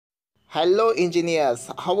Hello engineers,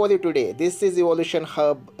 how are you today? This is Evolution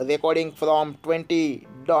Hub recording from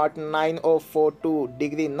 20.9042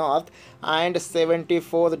 degree north and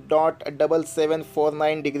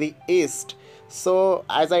 74.7749 degree east. So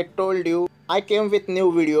as I told you, I came with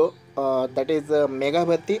new video that is mega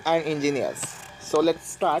bharti and engineers. So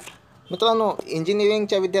let's start. मित्रांनो,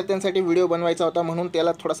 इंजिनिअरिंगच्या विद्यार्थ्यांसाठी video बनवायचा होता म्हणून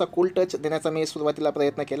त्याला थोडासा cool touch देण्याचा मी सुरुवातीला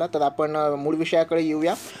प्रयत्न केला. तर आपण मूळ विषयाकडे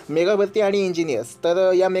येऊया, मेगा भरती आणि इंजिनियर्स.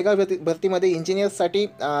 तर या मेगा भरतीमध्ये इंजिनियर्ससाठी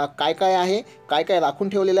काय काय आहे, काय काय राखून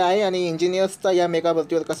ठेवलेलं आहे आणि इंजिनियर्सचा या मेगा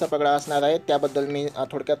भरतीवर कसा पगडा असणार आहे त्याबद्दल मी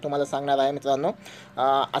थोडक्यात तुम्हाला सांगणार आहे. मित्रांनो,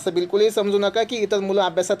 असं बिलकुलही समजू नका की इतर मुलं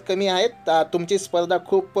अभ्यासात कमी आहेत. तुमची स्पर्धा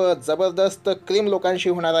खूप जबरदस्त क्रीम लोकांशी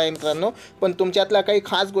होणार आहे मित्रांनो. पण तुमच्यातल्या काही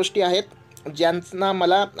खास गोष्टी आहेत ज्यांना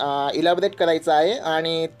मला इलॅबोरेट करायचं आहे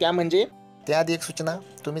आणि त्या म्हणजे त्याआधी एक सूचना,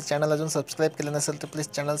 तुम्ही चॅनल अजून सबस्क्राईब केलं नसेल तर प्लीज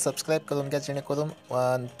चॅनल सबस्क्राईब करून घ्या, जेणेकरून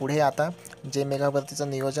पुढे आता जे मेगा भरतीचं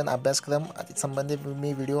नियोजन अभ्यासक्रम संबंधी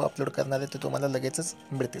मी व्हिडिओ अपलोड करणार आहे ते तुम्हाला लगेचच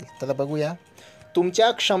मिळतील. तर बघूया, तुमच्या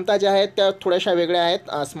क्षमता ज्या आहेत त्या थोड्याशा वेगळ्या आहेत.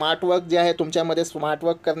 स्मार्ट वर्क जे आहे, तुमच्यामध्ये स्मार्ट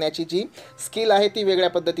वर्क करण्याची जी स्किल आहे ती वेगळ्या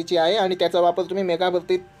पद्धतीची आहे आणि त्याचा वापर तुम्ही मेगा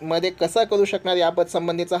भरतीमध्ये कसा करू शकणार याबाबत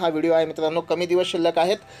संबंधीचा हा व्हिडिओ आहे. मित्रांनो, कमी दिवस शिल्लक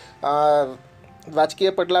आहेत. राजकीय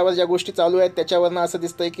पटलावर ज्या गोष्टी चालू आहेत त्याच्यावरनं असं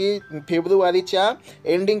दिसतंय की फेब्रुवारीच्या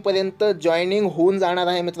एंडिंगपर्यंत जॉईनिंग होऊन जाणार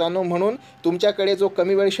आहे मित्रांनो. म्हणून तुमच्याकडे जो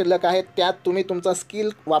कमी वेळ शिल्लक आहे त्यात तुम्ही तुमचा स्किल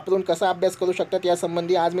वापरून कसा अभ्यास करू शकतात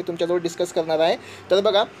यासंबंधी आज मी तुमच्याजवळ डिस्कस करणार आहे. तर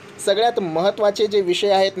बघा, सगळ्यात महत्त्वाचे जे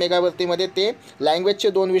विषय आहेत मेगा भरतीमध्ये ते लँग्वेजचे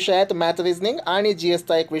 2 विषय आहेत, मॅथ रिझनिंग आणि जी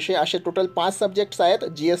एसचा एक विषय. असे टोटल 5 सब्जेक्ट्स आहेत.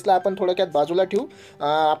 जी एसला आपण थोडक्यात बाजूला ठेवू,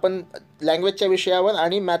 आपण लँग्वेजच्या विषयावर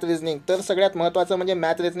आणि मॅथ रिझनिंग. तर सगळ्यात महत्त्वाचं म्हणजे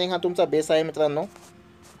मॅथ रिझनिंग हा तुमचा बेस आहे मित्रांनो.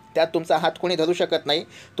 त्यात तुमचा हात कोणी धरू शकत नाही.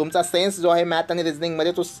 तुमचा सेन्स जो आहे मॅथ आणि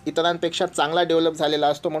रिझनिंगमध्ये तो इतरांपेक्षा चांगला डेव्हलप झालेला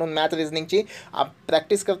असतो. म्हणून मॅथ रिझनिंगची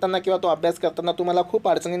प्रॅक्टिस करताना किंवा तो अभ्यास करताना तुम्हाला खूप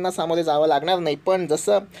अडचणींना सामोरे जावं लागणार नाही. पण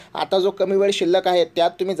जसं आता जो कमी वेळ शिल्लक आहे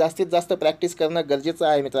त्यात तुम्ही जास्तीत जास्त प्रॅक्टिस करणं गरजेचं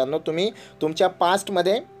आहे मित्रांनो. तुम्ही तुमच्या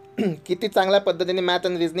पास्टमध्ये किती चांगल्या पद्धतीने मॅथ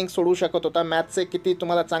आणि रिझनिंग सोडवू शकत होता, मॅथचे किती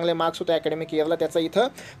तुम्हाला चांगले मार्क्स होते अकॅडमिक इयरला, त्याचा इथं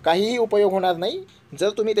काहीही उपयोग होणार नाही जर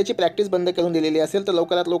तुम्ही त्याची प्रॅक्टिस बंद करून दिलेली असेल. तर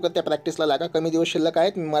लवकरात लवकर त्या प्रॅक्टिसला लागा. कमी दिवस शिल्लक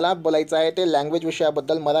आहेत. मला बोलायचं आहे ते लँग्वेज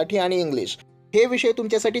विषयाबद्दल, मराठी आणि इंग्लिश. हे विषय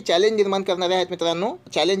तुमच्यासाठी चॅलेंज निर्माण करणारे आहेत मित्रांनो.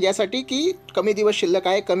 चॅलेंज यासाठी की कमी दिवस शिल्लक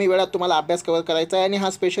आहे, कमी वेळात तुम्हाला अभ्यास कव्हर करायचा आहे आणि हा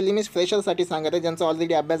स्पेशली मी फ्रेशरसाठी सांगत आहे. ज्यांचा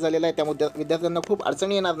ऑलरेडी अभ्यास झालेला आहे त्या विद्यार्थ्यांना खूप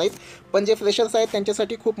अडचणी येणार नाहीत, पण जे फ्रेशर्स आहेत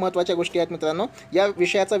त्यांच्यासाठी खूप महत्त्वाच्या गोष्टी आहेत मित्रांनो. या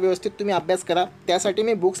विषयाचा व्यवस्थित तुम्ही अभ्यास करा. त्यासाठी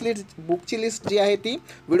मी बुकची लिस्ट जी आहे ती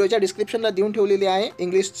व्हिडिओच्या डिस्क्रिप्शनला देऊन ठेवलेली आहे.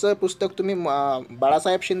 इंग्लिशचं पुस्तक तुम्ही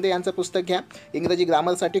बाळासाहेब शिंदे यांचं पुस्तक घ्या. इंग्रजी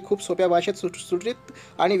ग्रामरसाठी खूप सोप्या भाषेत सुटसुटीत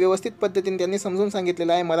आणि व्यवस्थित पद्धतीने त्यांनी समजून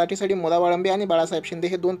सांगितलेलं आहे. मराठीसाठी मोरावाळंबे आणि बाळासाहेब शिंदे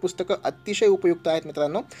हे 2 पुस्तकं अतिशय उपयुक्त आहेत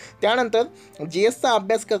मित्रांनो. त्यानंतर जी एसचा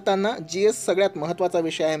अभ्यास करताना, जी एस सगळ्यात महत्त्वाचा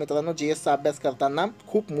विषय आहे मित्रांनो. जी एसचा अभ्यास करताना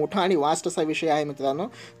खूप मोठा आणि वास्ट असा विषय आहे मित्रांनो.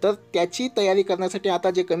 तर त्याची तयारी करण्यासाठी आता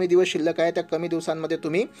जे कमी दिवस शिल्लक आहे त्या कमी दिवसांमध्ये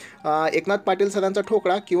तुम्ही एकनाथ पाटील सरांचा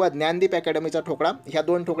ठोकळा किंवा ज्ञानदीप अकॅडमीचा ठोकळा, ह्या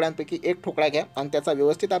 2 ठोकळ्यांपैकी एक ठोकळा घ्या आणि त्याचा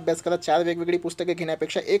व्यवस्थित अभ्यास करा. 4 वेगवेगळी पुस्तके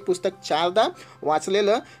घेण्यापेक्षा एक पुस्तक 4दा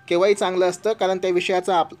वाचलेलं केव्हाही चांगलं असतं, कारण त्या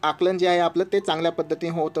विषयाचं आकलन जे आहे आपलं ते चांगल्या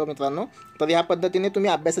पद्धतीने होतं मित्रांनो. तर ह्या पद्धतीने तुम्ही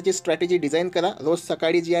अभ्यासाची स्ट्रॅटेजी डिझाईन करा. रोज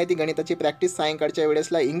सकाळी जी आहे ती गणिताची प्रॅक्टिस, सायंकाळच्या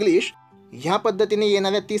वेळेसला इंग्लिश. ह्या पद्धतीने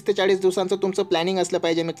येणाऱ्या 30 ते 40 दिवसांचं तुमचं प्लॅनिंग असलं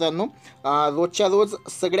पाहिजे मित्रांनो. रोजच्या रोज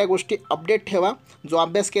सगळ्या गोष्टी अपडेट ठेवा. जो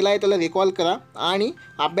अभ्यास केला आहे त्याला रिकॉल करा आणि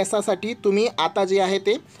अभ्यासासाठी तुम्ही आता जे आहे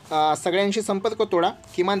ते सगळ्यांशी संपर्क तोडा.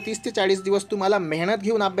 किमान 30 ते 40 दिवस तुम्हाला मेहनत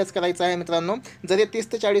घेऊन अभ्यास करायचा आहे मित्रांनो. जर हे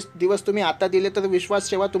 30 ते 40 दिवस तुम्ही आता दिले तर विश्वास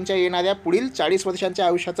ठेवा, तुमच्या येणाऱ्या पुढील 40 वर्षांच्या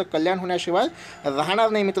आयुष्याचं कल्याण होण्याशिवाय राहणार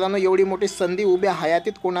नाही मित्रांनो. एवढी मोठी संधी उभ्या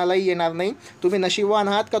हयातीत कोणालाही येणार नाही. तुम्ही नशीबवान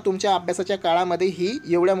आहात का तुमच्या अभ्यासाच्या काळामध्ये ही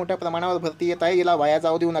एवढ्या मोठ्या प्रमाणावर भरती येत आहे. याला वाया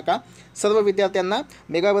जाऊ देऊ नका. सर्व विद्यार्थ्यांना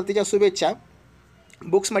मेगा भरतीच्या शुभेच्छा.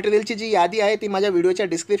 बुक्स मटेरियलची जी यादी आहे ती माझ्या व्हिडिओच्या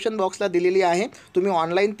डिस्क्रिप्शन बॉक्सला दिलेली आहे. तुम्ही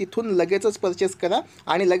ऑनलाईन तिथून लगेचच परचेस करा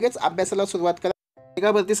आणि लगेच अभ्यासाला सुरुवात करा.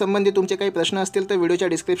 मेगा भरती संबंधी तुमचे काही प्रश्न असतील तर व्हिडिओच्या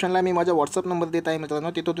डिस्क्रिप्शनला मी माझा व्हॉट्सअप नंबर देत आहे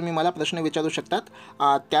मित्रांनो. तिथं तुम्ही मला प्रश्न विचारू शकतात.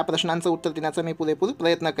 त्या प्रश्नांचं उत्तर देण्याचा मी पुरेपूर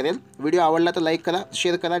प्रयत्न करेल. व्हिडिओ आवडला तर लाईक करा,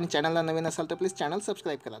 शेअर करा आणि चॅनलला नवीन असाल तर प्लीज चॅनल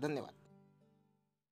सबस्क्राईब करा. धन्यवाद.